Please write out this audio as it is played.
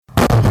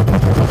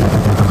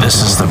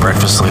This is the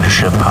Breakfast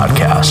Leadership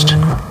Podcast.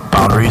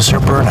 Boundaries or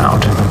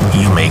burnout,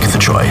 you make the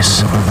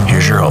choice.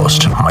 Here's your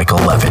host, Michael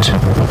Levitt.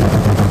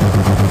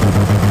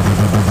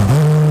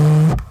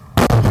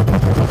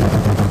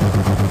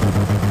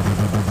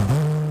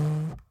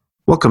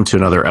 Welcome to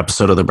another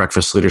episode of the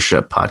Breakfast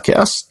Leadership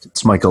Podcast.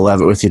 It's Michael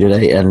Levitt with you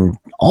today, and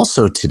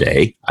also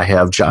today I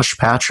have Josh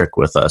Patrick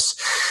with us.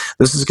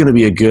 This is going to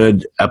be a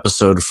good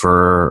episode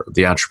for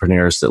the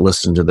entrepreneurs that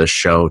listen to this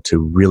show to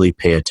really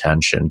pay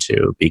attention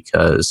to,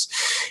 because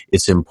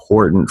it's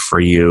important for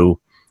you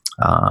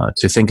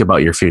to think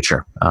about your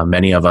future.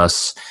 Many of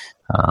us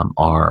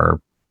are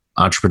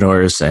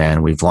entrepreneurs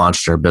and we've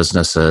launched our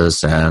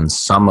businesses, and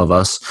some of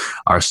us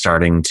are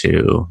starting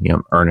to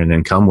earn an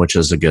income, which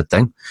is a good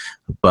thing.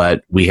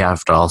 But we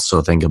have to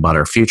also think about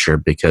our future,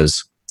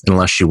 because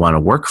unless you want to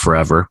work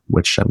forever,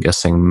 which I'm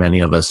guessing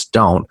many of us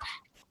don't,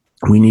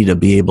 we need to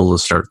be able to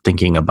start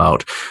thinking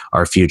about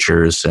our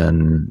futures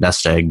and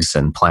nest eggs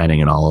and planning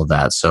and all of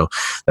that. So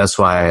that's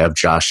why I have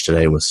Josh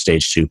today with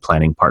Stage 2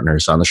 Planning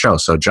Partners on the show.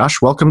 So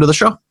Josh, welcome to the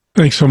show.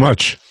 Thanks so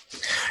much.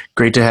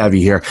 Great to have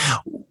you here.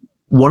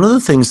 One of the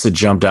things that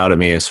jumped out at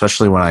me,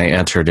 especially when I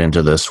entered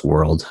into this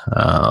world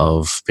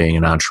of being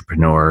an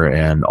entrepreneur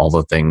and all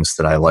the things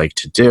that I like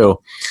to do,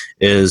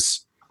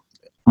 is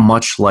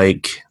much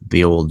like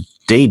the old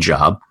day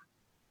job,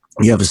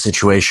 you have a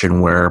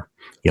situation where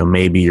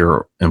maybe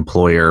your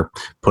employer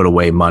put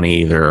away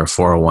money, either a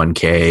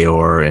 401k,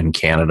 or in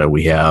Canada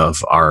we have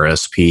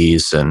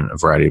RSPs and a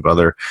variety of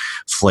other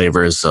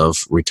flavors of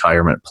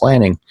retirement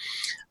planning.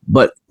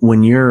 But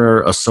when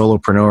you're a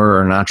solopreneur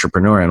or an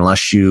entrepreneur,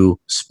 unless you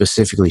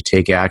specifically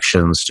take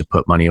actions to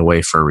put money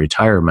away for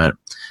retirement,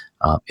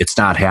 it's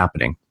not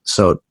happening.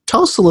 So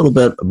tell us a little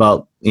bit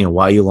about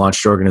why you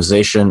launched your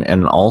organization,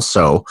 and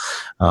also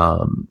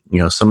some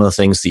of the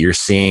things that you're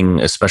seeing,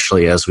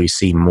 especially as we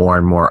see more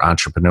and more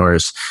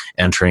entrepreneurs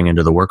entering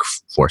into the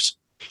workforce.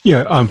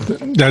 Yeah,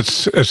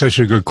 that's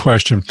actually a good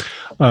question.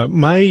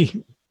 The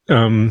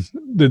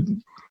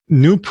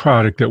new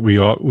product that we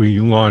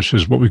launched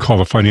is what we call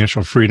the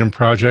Financial Freedom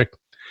Project.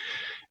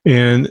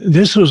 And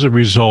this was a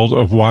result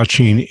of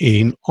watching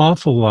an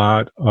awful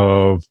lot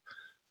of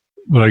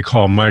what I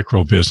call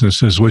micro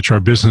businesses, which are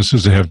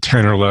businesses that have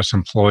 10 or less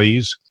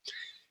employees.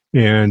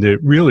 And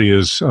it really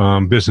is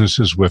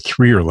businesses with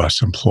 3 or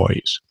less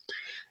employees.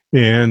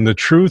 And the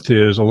truth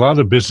is, a lot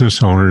of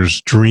business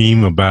owners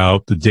dream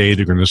about the day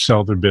they're going to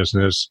sell their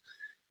business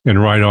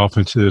and ride off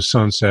into the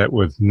sunset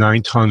with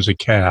 9 tons of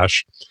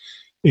cash,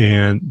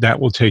 and that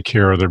will take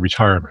care of their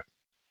retirement.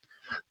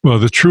 Well,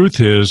 the truth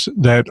is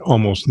that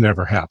almost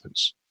never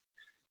happens.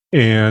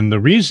 And the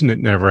reason it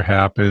never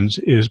happens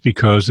is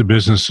because the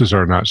businesses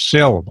are not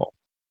saleable.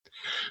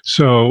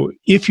 So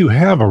if you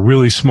have a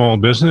really small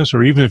business,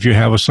 or even if you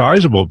have a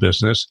sizable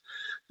business,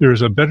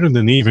 there's a better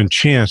than even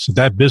chance that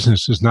that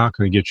business is not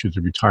going to get you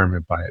to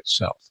retirement by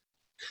itself.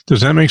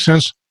 Does that make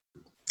sense?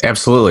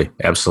 Absolutely.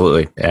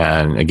 Absolutely.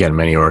 And again,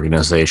 many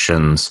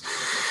organizations,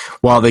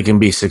 while they can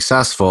be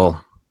successful,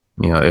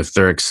 if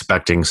they're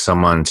expecting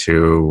someone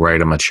to write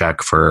them a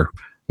check for,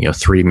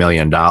 $3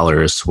 million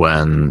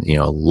when,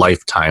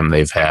 lifetime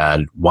they've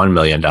had $1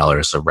 million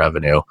of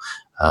revenue,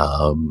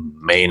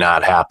 may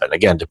not happen.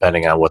 Again,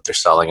 depending on what they're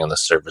selling and the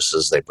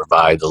services they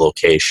provide, the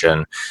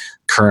location,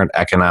 current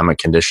economic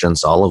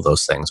conditions, all of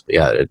those things. But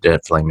yeah, it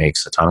definitely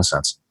makes a ton of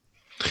sense.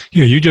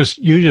 Yeah, you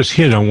just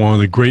hit on one of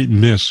the great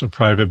myths of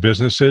private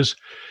businesses,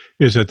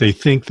 is that they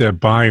think that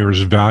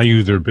buyers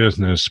value their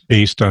business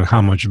based on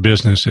how much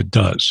business it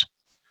does.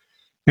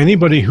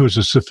 Anybody who's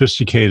a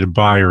sophisticated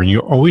buyer, and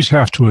you always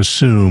have to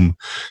assume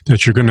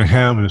that you're going to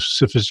have a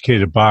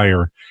sophisticated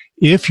buyer,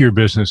 if your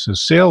business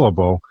is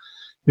saleable,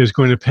 is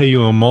going to pay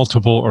you a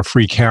multiple of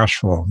free cash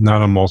flow,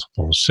 not a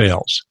multiple of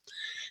sales.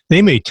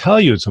 They may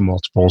tell you it's a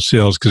multiple of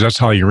sales because that's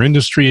how your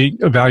industry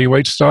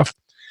evaluates stuff.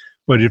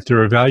 But if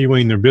they're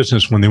evaluating their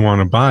business when they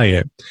want to buy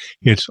it,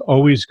 it's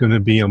always going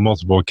to be a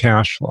multiple of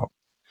cash flow.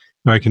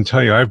 Now, I can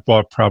tell you, I've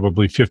bought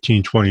probably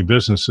 15, 20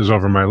 businesses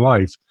over my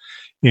life,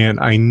 and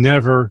I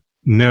never,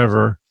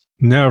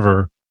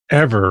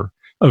 ever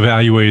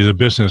evaluated the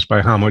business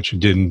by how much it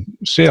did in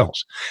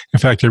sales. In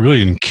fact, I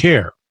really didn't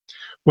care.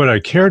 What I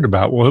cared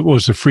about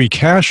was the free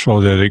cash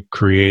flow that it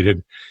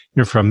created.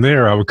 And from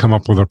there, I would come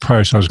up with a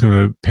price I was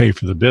going to pay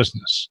for the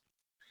business.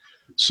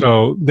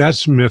 So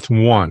that's myth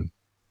one.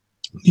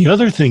 The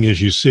other thing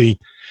is, you see,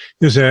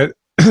 is that,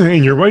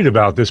 and you're right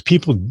about this,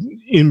 people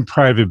in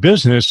private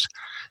business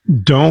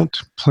don't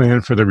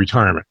plan for their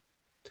retirement.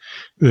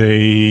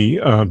 They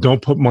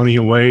don't put money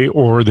away,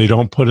 or they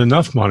don't put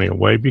enough money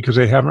away because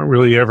they haven't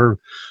really ever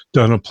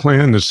done a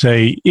plan to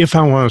say, if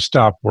I want to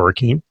stop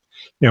working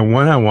and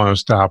when I want to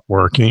stop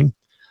working,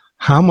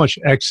 how much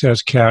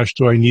excess cash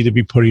do I need to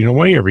be putting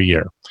away every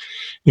year?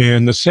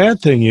 And the sad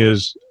thing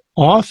is,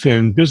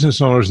 often business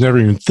owners never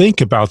even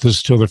think about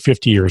this until they're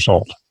 50 years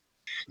old.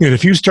 And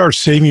if you start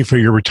saving for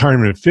your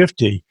retirement at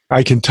 50,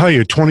 I can tell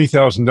you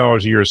 $20,000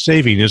 a year of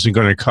saving isn't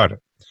going to cut it.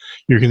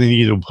 you're going to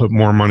need to put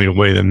more money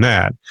away than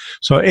that.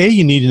 So A,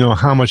 you need to know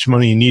how much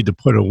money you need to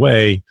put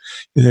away.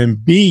 And then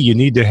B, you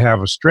need to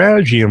have a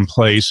strategy in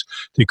place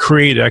to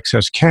create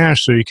excess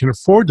cash so you can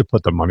afford to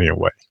put the money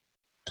away.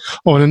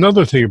 Oh, and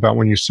another thing about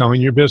when you're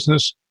selling your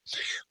business,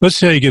 let's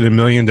say I get $1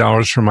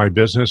 million from my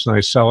business and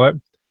I sell it.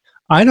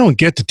 I don't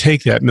get to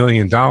take that $1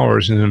 million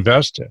and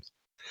invest it.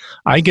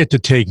 I get to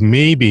take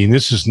maybe, and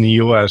this is in the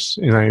U.S.,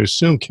 and I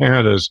assume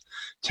Canada's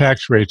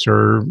tax rates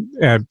are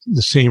at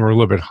the same or a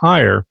little bit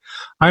higher,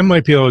 I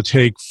might be able to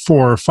take $400,000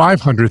 or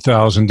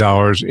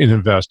 $500,000 and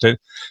invest it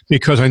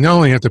because I not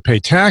only have to pay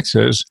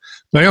taxes,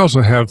 but I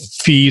also have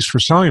fees for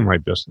selling my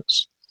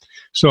business.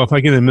 So if I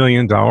get $1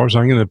 million, I'm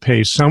going to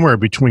pay somewhere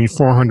between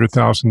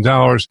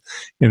 $400,000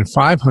 and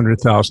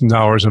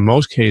 $500,000 in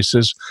most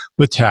cases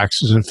with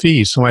taxes and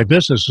fees. So my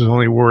business is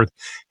only worth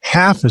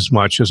half as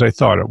much as I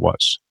thought it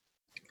was.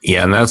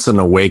 Yeah, and that's an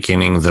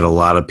awakening that a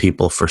lot of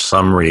people, for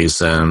some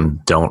reason,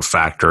 don't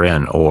factor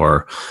in.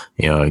 Or,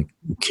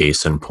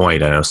 case in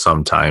point, I know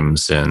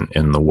sometimes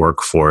in the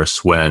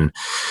workforce when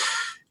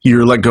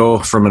you're let go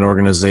from an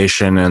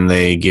organization and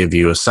they give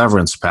you a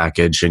severance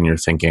package and you're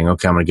thinking,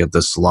 okay, I'm going to get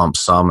this lump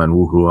sum and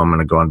woohoo, I'm going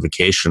to go on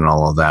vacation and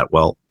all of that.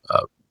 Well,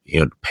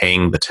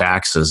 paying the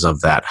taxes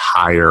of that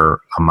higher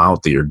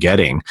amount that you're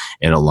getting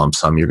in a lump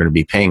sum, you're going to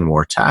be paying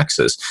more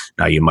taxes.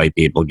 Now, you might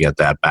be able to get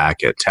that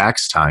back at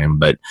tax time,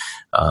 but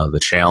the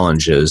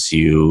challenge is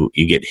you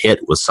get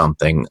hit with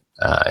something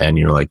and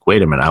you're like,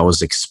 wait a minute, I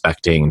was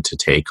expecting to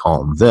take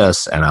home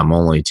this and I'm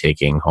only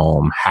taking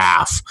home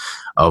half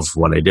of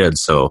what I did.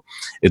 So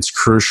it's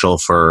crucial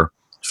for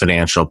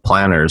financial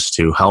planners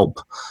to help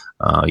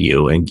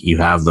you, and you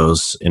have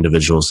those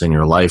individuals in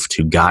your life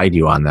to guide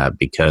you on that,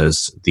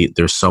 because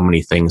there's so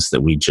many things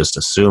that we just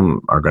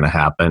assume are going to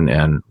happen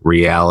and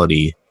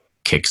reality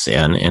kicks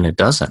in and it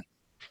doesn't.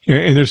 Yeah,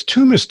 and there's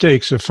two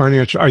mistakes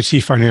I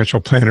see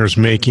financial planners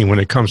making when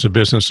it comes to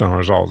business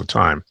owners all the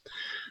time.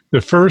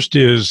 The first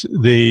is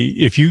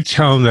if you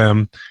tell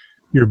them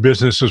your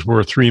business is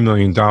worth $3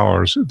 million,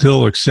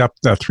 they'll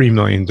accept that $3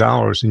 million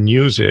and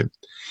use it,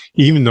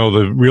 even though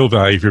the real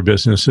value of your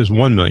business is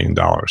 $1 million.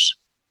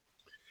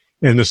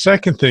 And the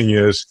second thing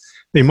is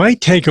they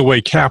might take away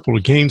capital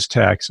gains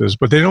taxes,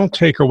 but they don't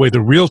take away the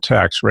real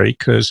tax rate,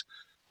 because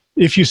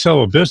if you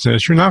sell a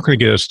business, you're not going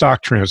to get a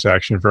stock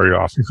transaction very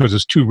often because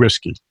it's too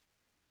risky.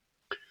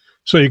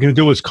 So you can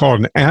do what's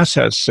called an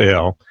asset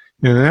sale.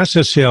 And an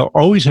asset sale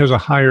always has a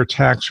higher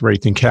tax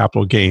rate than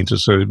capital gains.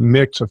 It's a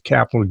mix of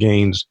capital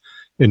gains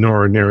and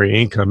ordinary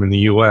income in the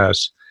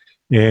U.S.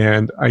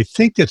 And I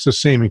think it's the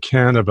same in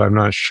Canada, but I'm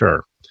not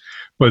sure.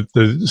 But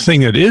the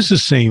thing that is the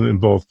same in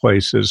both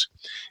places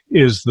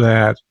is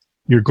that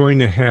you're going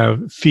to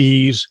have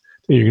fees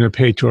that you're going to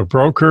pay to a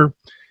broker,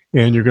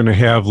 and you're going to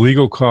have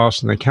legal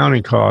costs and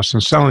accounting costs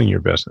in selling your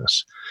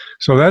business.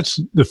 So that's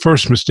the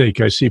first mistake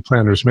I see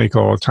planners make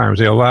all the time.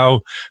 They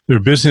allow their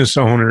business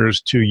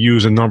owners to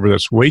use a number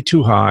that's way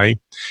too high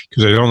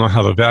because they don't know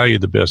how to value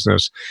the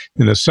business.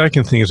 And the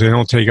second thing is they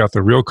don't take out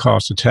the real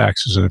cost of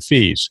taxes and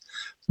fees.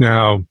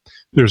 Now,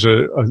 there's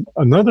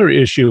another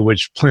issue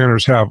which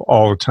planners have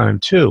all the time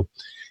too,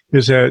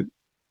 is that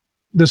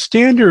the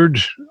standard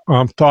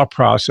thought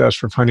process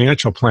for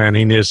financial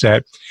planning is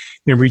that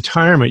in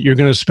retirement, you're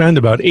going to spend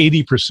about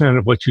 80%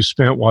 of what you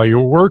spent while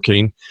you're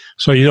working,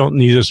 so you don't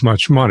need as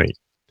much money.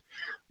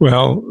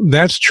 Well,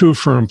 that's true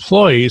for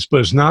employees,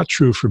 but it's not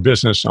true for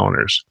business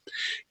owners.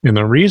 And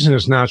the reason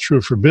it's not true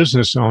for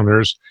business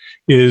owners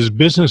is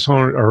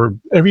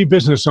every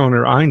business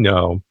owner I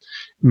know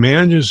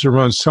manages to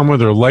run some of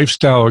their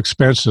lifestyle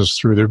expenses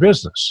through their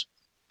business.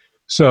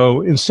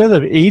 So instead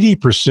of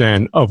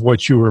 80% of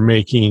what you were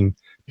making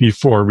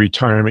before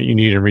retirement, you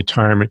need in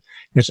retirement,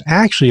 it's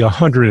actually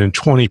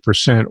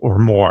 120% or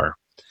more.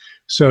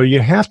 So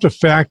you have to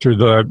factor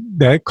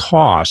that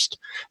cost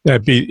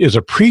that is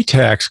a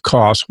pre-tax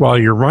cost while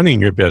you're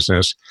running your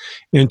business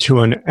into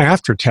an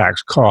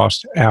after-tax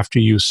cost after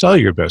you sell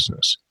your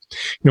business.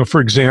 For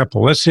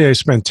example, let's say I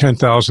spend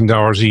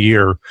 $10,000 a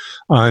year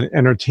on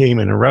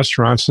entertainment and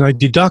restaurants, and I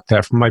deduct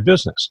that from my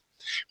business.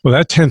 Well,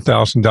 that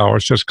 $10,000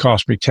 just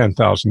cost me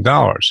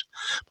 $10,000.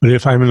 But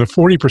if I'm in a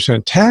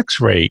 40% tax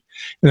rate,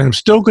 and I'm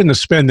still going to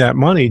spend that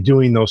money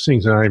doing those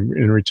things that I'm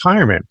in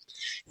retirement,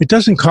 it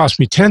doesn't cost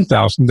me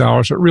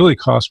 $10,000. It really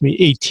costs me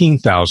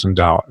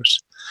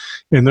 $18,000.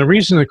 And the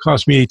reason it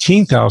cost me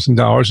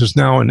 $18,000 is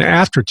now an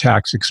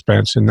after-tax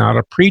expense and not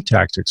a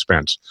pre-tax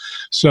expense.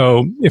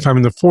 So if I'm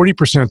in the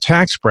 40%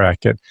 tax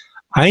bracket,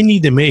 I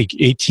need to make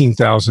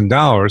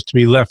 $18,000 to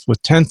be left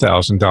with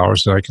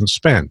 $10,000 that I can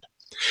spend.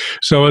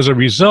 So as a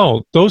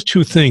result, those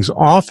two things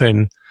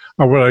often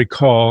are what I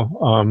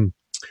call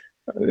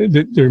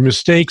they're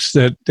mistakes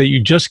that you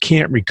just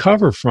can't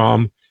recover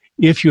from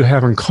if you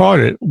haven't caught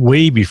it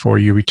way before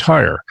you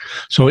retire.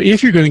 So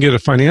if you're going to get a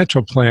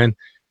financial plan,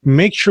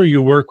 make sure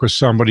you work with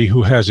somebody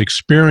who has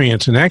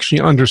experience and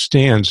actually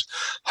understands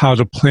how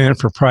to plan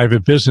for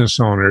private business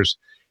owners.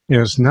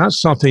 And it's not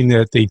something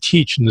that they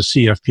teach in the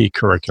CFP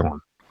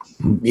curriculum.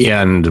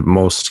 And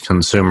most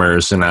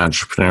consumers and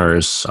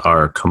entrepreneurs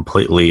are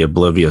completely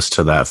oblivious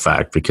to that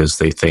fact because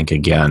they think,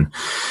 again,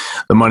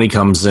 the money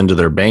comes into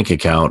their bank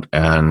account,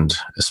 and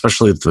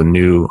especially the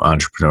new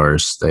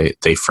entrepreneurs,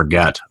 they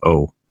forget,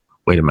 oh,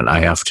 wait a minute, I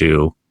have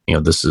to,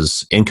 this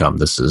is income.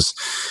 This is,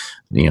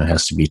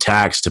 has to be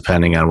taxed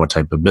depending on what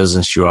type of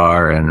business you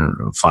are,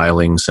 and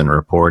filings and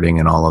reporting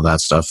and all of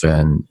that stuff.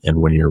 And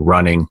when you're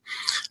running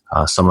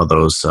some of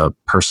those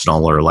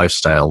personal or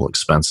lifestyle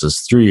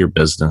expenses through your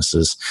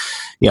businesses,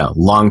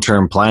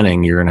 long-term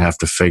planning, you're going to have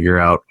to figure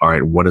out, all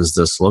right, what does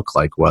this look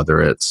like?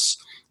 Whether it's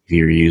if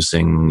you're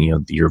using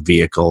your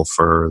vehicle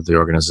for the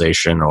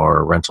organization,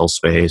 or rental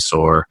space,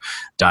 or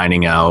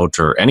dining out,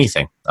 or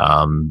anything,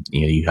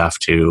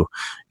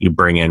 you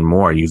bring in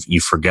more.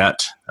 You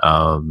forget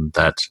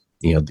that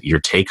your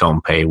take-home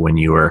pay when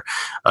you were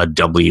a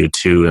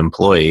W-2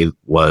 employee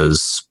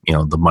was,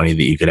 the money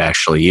that you could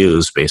actually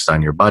use based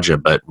on your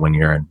budget. But when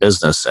you're in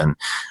business and,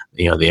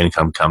 the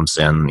income comes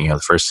in, the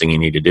first thing you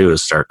need to do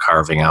is start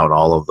carving out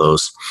all of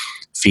those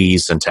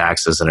fees and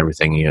taxes and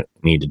everything you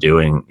need to do,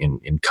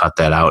 and cut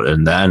that out.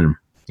 And then,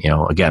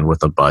 again,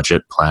 with a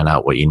budget, plan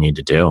out what you need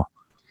to do.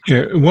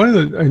 Yeah,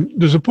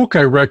 there's a book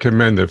I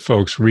recommend that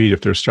folks read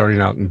if they're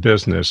starting out in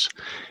business.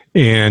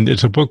 And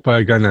it's a book by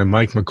a guy named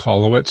Mike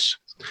Michalowicz.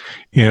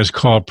 And it's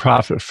called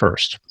Profit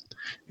First.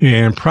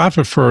 And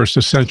Profit First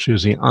essentially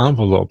is the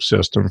envelope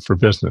system for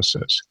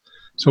businesses.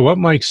 So what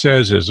Mike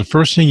says is the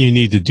first thing you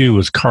need to do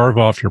is carve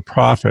off your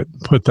profit,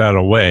 put that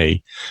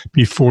away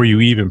before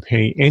you even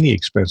pay any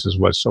expenses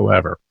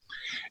whatsoever.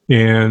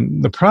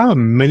 And the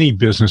problem many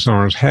business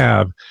owners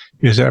have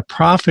is that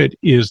profit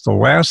is the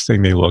last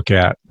thing they look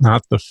at,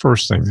 not the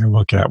first thing they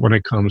look at when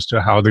it comes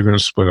to how they're going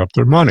to split up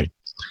their money.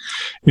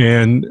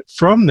 And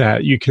from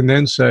that, you can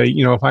then say,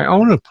 if I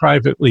own a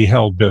privately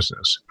held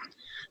business,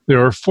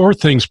 there are 4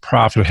 things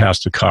profit has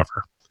to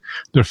cover.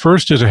 The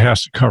first is it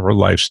has to cover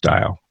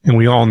lifestyle, and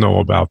we all know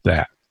about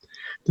that.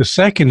 The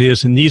second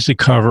is it needs to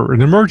cover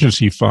an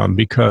emergency fund,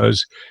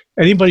 because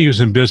anybody who's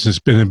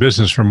been in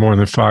business for more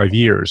than 5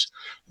 years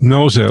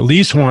knows that at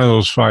least one of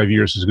those 5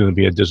 years is going to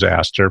be a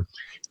disaster,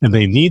 and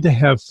they need to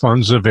have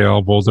funds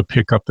available to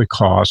pick up the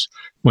costs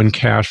when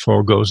cash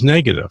flow goes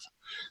negative.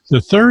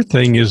 The third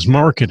thing is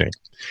marketing.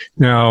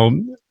 Now,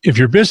 if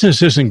your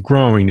business isn't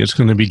growing, it's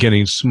going to be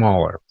getting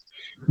smaller.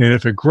 And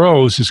if it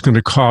grows, it's going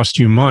to cost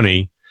you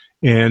money.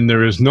 And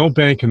there is no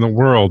bank in the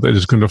world that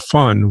is going to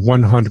fund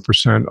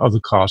 100% of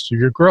the cost of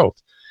your growth.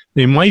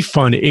 They might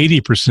fund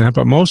 80%,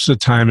 but most of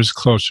the time it's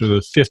closer to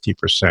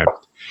 50%.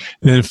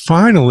 And then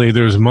finally,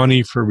 there's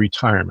money for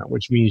retirement,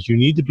 which means you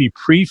need to be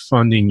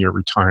pre-funding your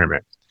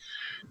retirement.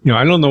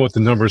 I don't know what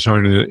the numbers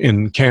are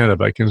in Canada,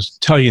 but I can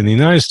tell you in the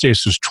United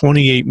States, there's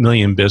 28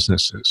 million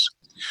businesses.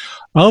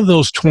 Of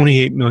those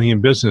 28 million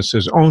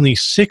businesses, only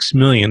 6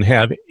 million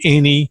have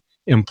any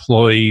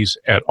employees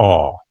at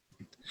all.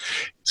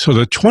 So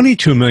the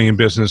 22 million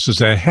businesses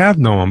that have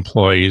no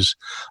employees,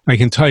 I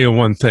can tell you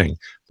one thing.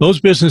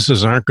 Those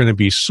businesses aren't going to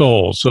be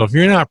sold. So if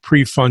you're not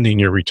pre-funding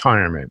your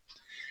retirement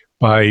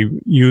by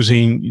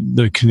using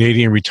the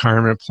Canadian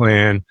retirement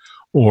plan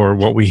or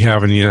what we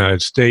have in the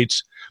United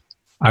States,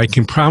 I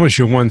can promise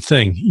you one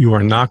thing, you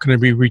are not going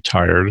to be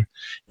retired,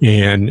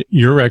 and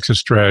your exit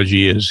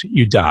strategy is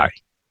you die.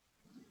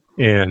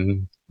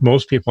 And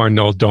most people I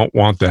know don't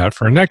want that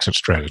for an exit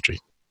strategy.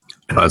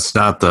 It's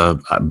not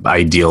the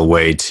ideal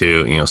way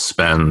to,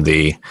 spend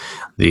the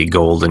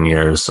golden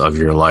years of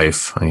your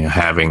life,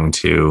 having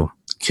to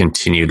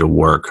continue to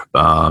work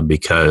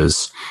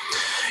because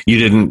you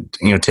didn't,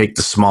 take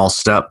the small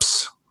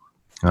steps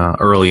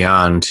early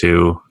on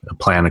to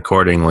plan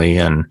accordingly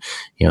and,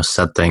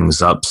 set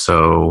things up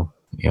so,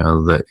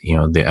 that,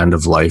 the end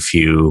of life,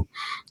 you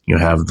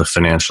have the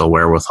financial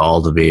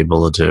wherewithal to be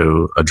able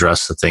to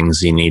address the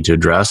things you need to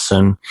address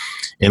and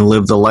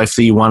live the life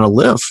that you want to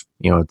live,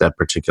 at that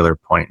particular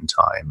point in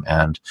time.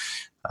 And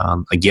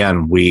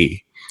again,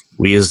 we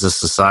as a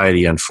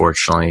society,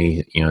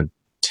 unfortunately,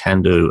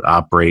 tend to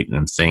operate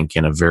and think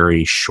in a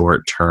very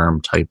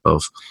short-term type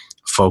of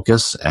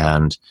focus.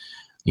 And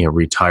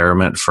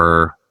retirement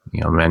for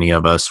many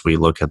of us, we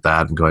look at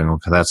that and going,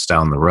 okay, that's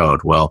down the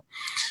road. Well,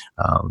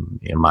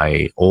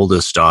 my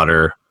oldest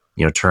daughter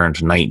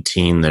turned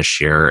 19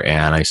 this year,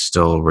 and I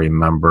still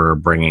remember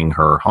bringing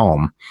her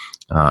home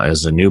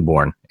as a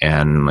newborn,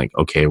 and like,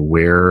 okay,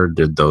 where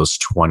did those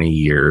 20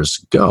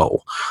 years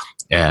go?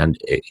 And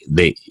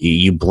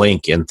you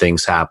blink and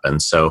things happen.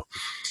 So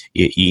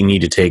you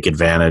need to take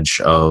advantage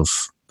of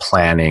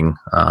planning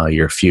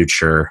your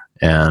future.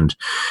 And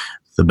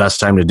the best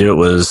time to do it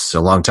was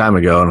a long time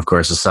ago. And of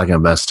course, the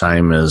second best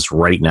time is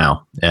right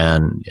now,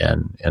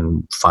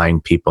 and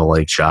find people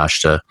like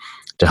Josh to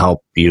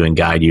help you and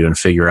guide you and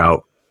figure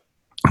out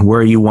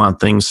where you want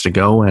things to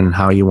go and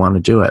how you want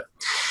to do it.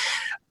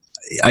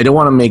 I don't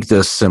want to make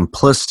this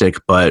simplistic,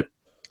 but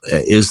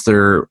is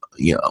there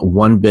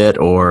one bit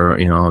or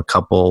a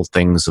couple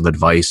things of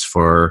advice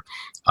for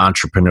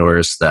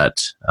entrepreneurs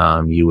that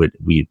you would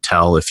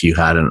tell if you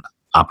had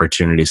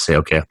opportunity to say,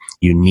 okay,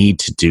 you need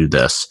to do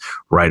this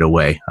right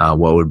away,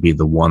 what would be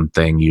the one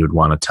thing you would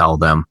want to tell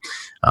them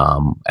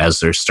as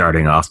they're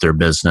starting off their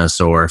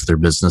business, or if their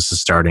business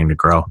is starting to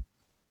grow?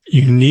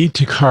 You need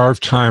to carve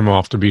time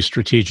off to be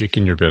strategic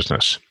in your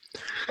business.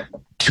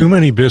 Too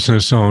many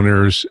business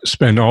owners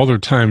spend all their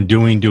time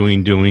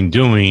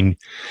doing,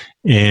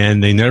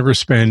 and they never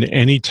spend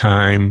any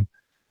time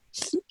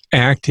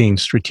acting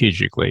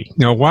strategically.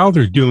 Now, while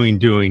they're doing,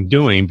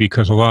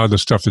 because a lot of the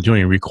stuff they're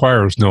doing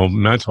requires no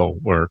mental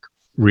work,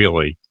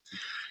 really,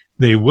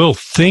 they will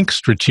think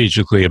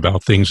strategically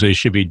about things they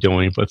should be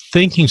doing, but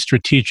thinking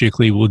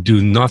strategically will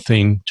do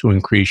nothing to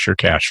increase your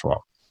cash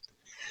flow.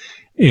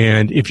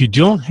 And if you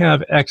don't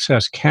have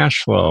excess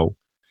cash flow,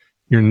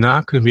 you're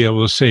not going to be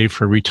able to save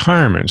for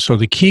retirement. So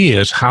the key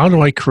is, how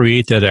do I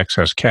create that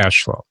excess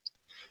cash flow?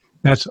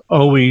 That's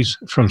always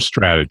from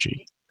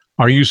strategy.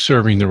 Are you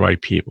serving the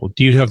right people?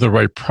 Do you have the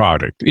right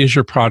product? Is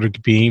your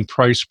product being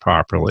priced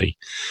properly?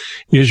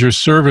 Is your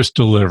service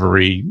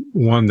delivery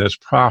one that's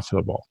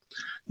profitable?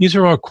 These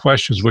are all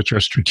questions which are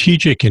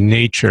strategic in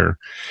nature,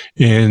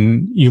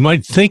 and you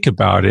might think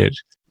about it,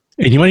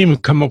 and you might even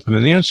come up with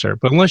an answer,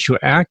 but unless you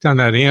act on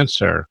that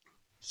answer,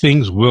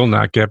 things will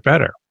not get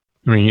better.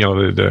 I mean,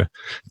 the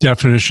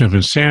definition of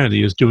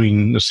insanity is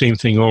doing the same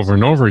thing over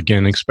and over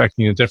again,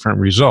 expecting a different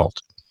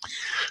result.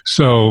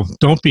 So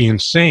don't be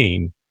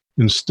insane.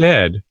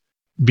 Instead,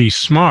 be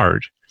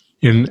smart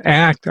and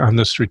act on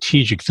the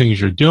strategic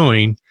things you're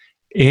doing,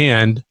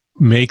 and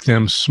make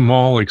them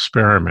small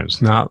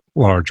experiments, not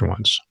large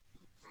ones.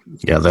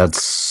 Yeah,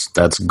 that's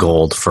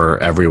gold for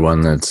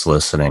everyone that's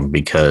listening,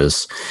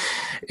 because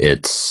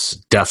it's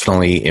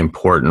definitely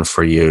important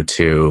for you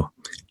to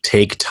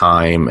take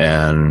time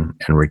and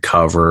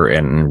recover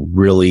and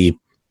really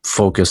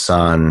focus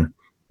on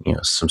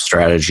some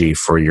strategy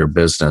for your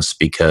business,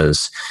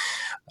 because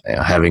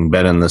having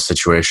been in the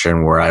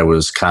situation where I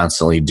was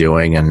constantly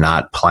doing and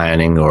not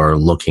planning or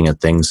looking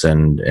at things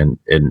and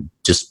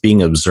just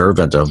being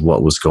observant of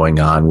what was going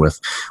on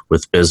with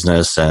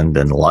business and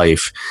in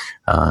life,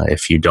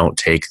 if you don't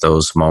take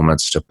those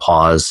moments to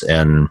pause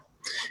and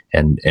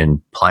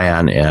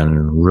plan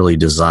and really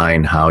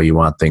design how you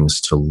want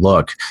things to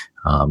look,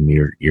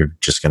 you're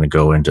just going to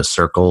go into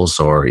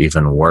circles, or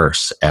even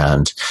worse,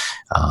 and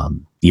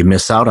you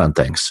miss out on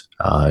things.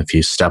 If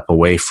you step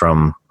away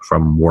from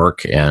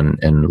work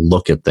and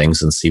look at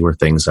things and see where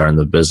things are in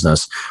the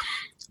business,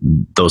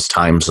 those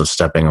times of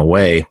stepping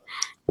away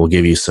will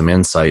give you some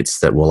insights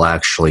that will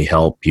actually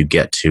help you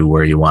get to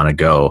where you want to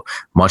go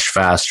much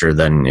faster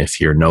than if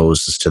your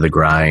nose is to the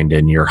grind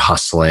and you're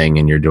hustling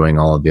and you're doing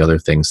all of the other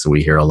things that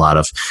we hear a lot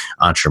of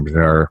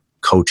entrepreneur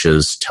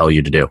coaches tell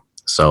you to do.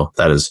 So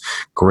that is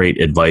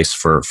great advice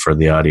for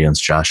the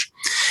audience, Josh.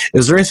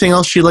 Is there anything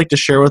else you'd like to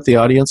share with the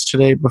audience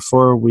today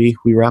before we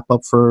wrap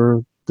up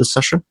for this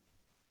session?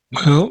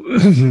 Well,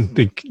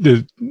 the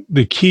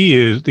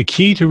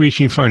key to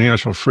reaching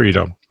financial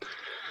freedom.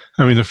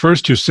 I mean, the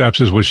first two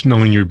steps is which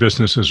knowing your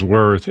business's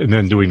worth, and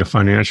then doing a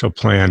financial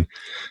plan.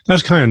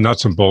 That's kind of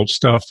nuts and bolts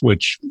stuff,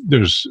 which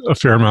there's a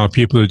fair amount of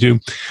people that do.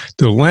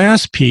 The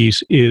last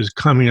piece is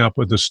coming up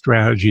with a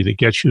strategy that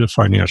gets you to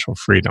financial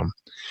freedom.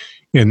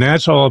 And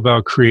that's all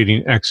about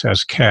creating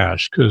excess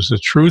cash, because the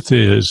truth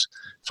is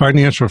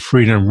financial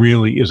freedom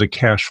really is a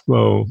cash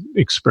flow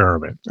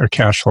experiment or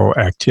cash flow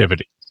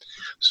activity.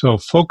 So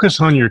focus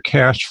on your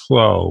cash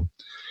flow,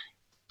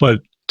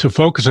 but to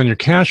focus on your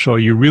cash flow,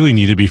 you really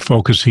need to be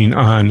focusing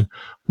on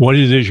what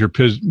it is your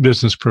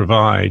business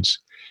provides,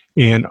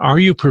 and are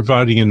you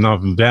providing enough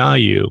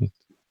value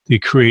to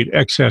create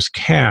excess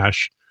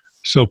cash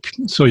so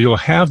you'll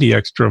have the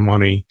extra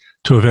money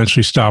to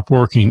eventually stop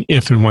working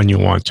if and when you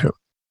want to.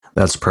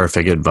 That's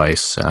perfect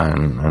advice,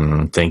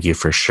 and thank you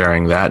for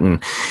sharing that.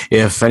 And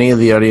if any of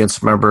the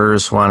audience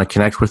members want to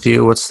connect with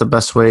you, what's the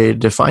best way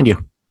to find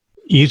you?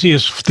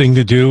 Easiest thing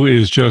to do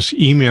is just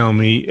email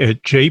me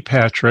at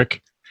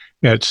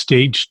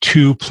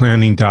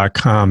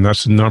jpatrick@stage2planning.com.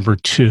 That's the number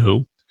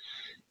 2.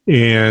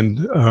 And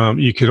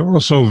you can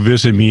also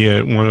visit me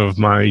at one of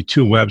my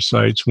 2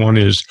 websites. One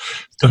is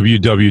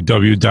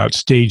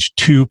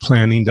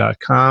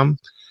www.stage2planning.com,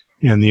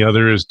 and the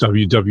other is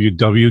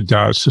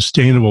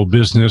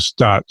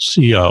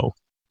www.sustainablebusiness.co.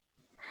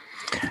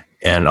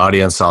 And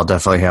audience, I'll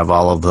definitely have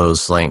all of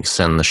those links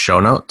in the show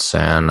notes,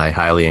 and I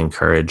highly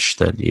encourage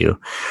that you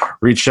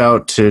reach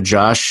out to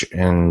Josh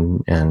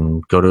and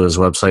go to his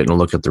website and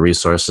look at the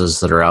resources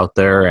that are out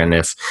there. And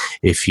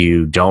if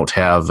you don't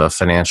have a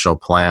financial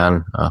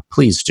plan,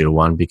 please do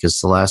one, because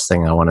the last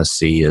thing I want to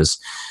see is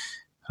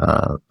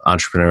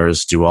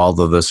entrepreneurs do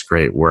all of this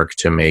great work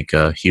to make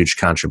a huge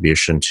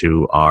contribution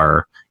to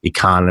our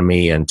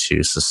economy and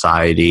to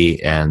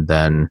society, and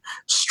then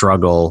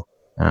struggle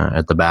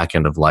at the back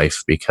end of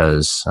life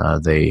because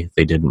they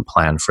didn't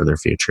plan for their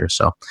future.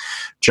 So,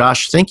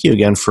 Josh, thank you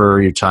again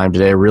for your time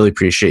today. I really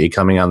appreciate you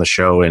coming on the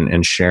show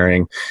and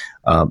sharing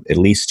at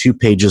least 2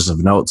 pages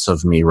of notes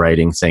of me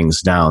writing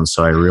things down.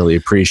 So I really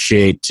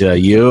appreciate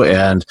you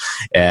and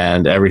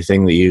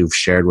everything that you've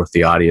shared with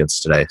the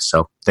audience today.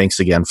 So thanks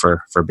again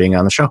for being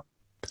on the show.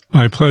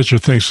 My pleasure.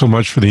 Thanks so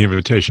much for the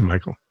invitation,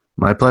 Michael.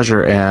 My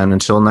pleasure. And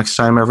until next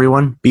time,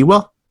 everyone, be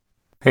well.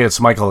 Hey, it's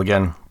Michael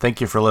again. Thank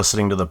you for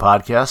listening to the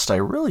podcast. I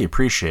really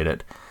appreciate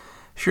it.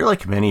 If you're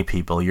like many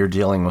people, you're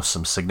dealing with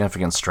some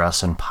significant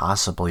stress and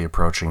possibly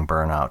approaching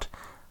burnout.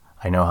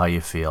 I know how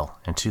you feel.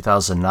 In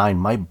 2009,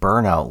 my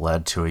burnout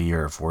led to a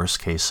year of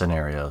worst-case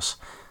scenarios.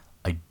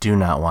 I do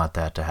not want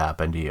that to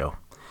happen to you.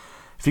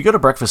 If you go to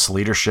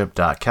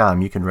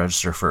breakfastleadership.com, you can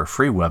register for a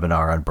free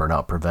webinar on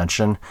burnout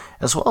prevention,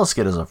 as well as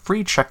get a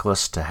free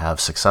checklist to have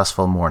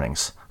successful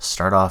mornings.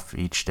 Start off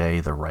each day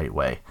the right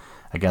way.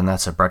 Again,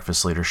 that's at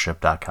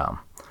breakfastleadership.com.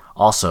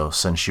 Also,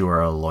 since you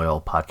are a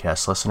loyal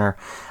podcast listener,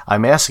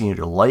 I'm asking you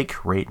to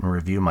like, rate, and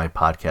review my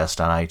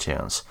podcast on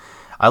iTunes.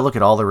 I look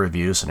at all the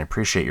reviews and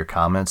appreciate your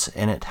comments,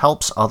 and it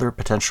helps other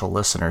potential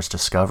listeners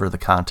discover the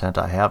content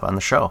I have on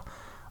the show.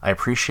 I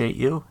appreciate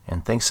you,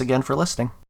 and thanks again for listening.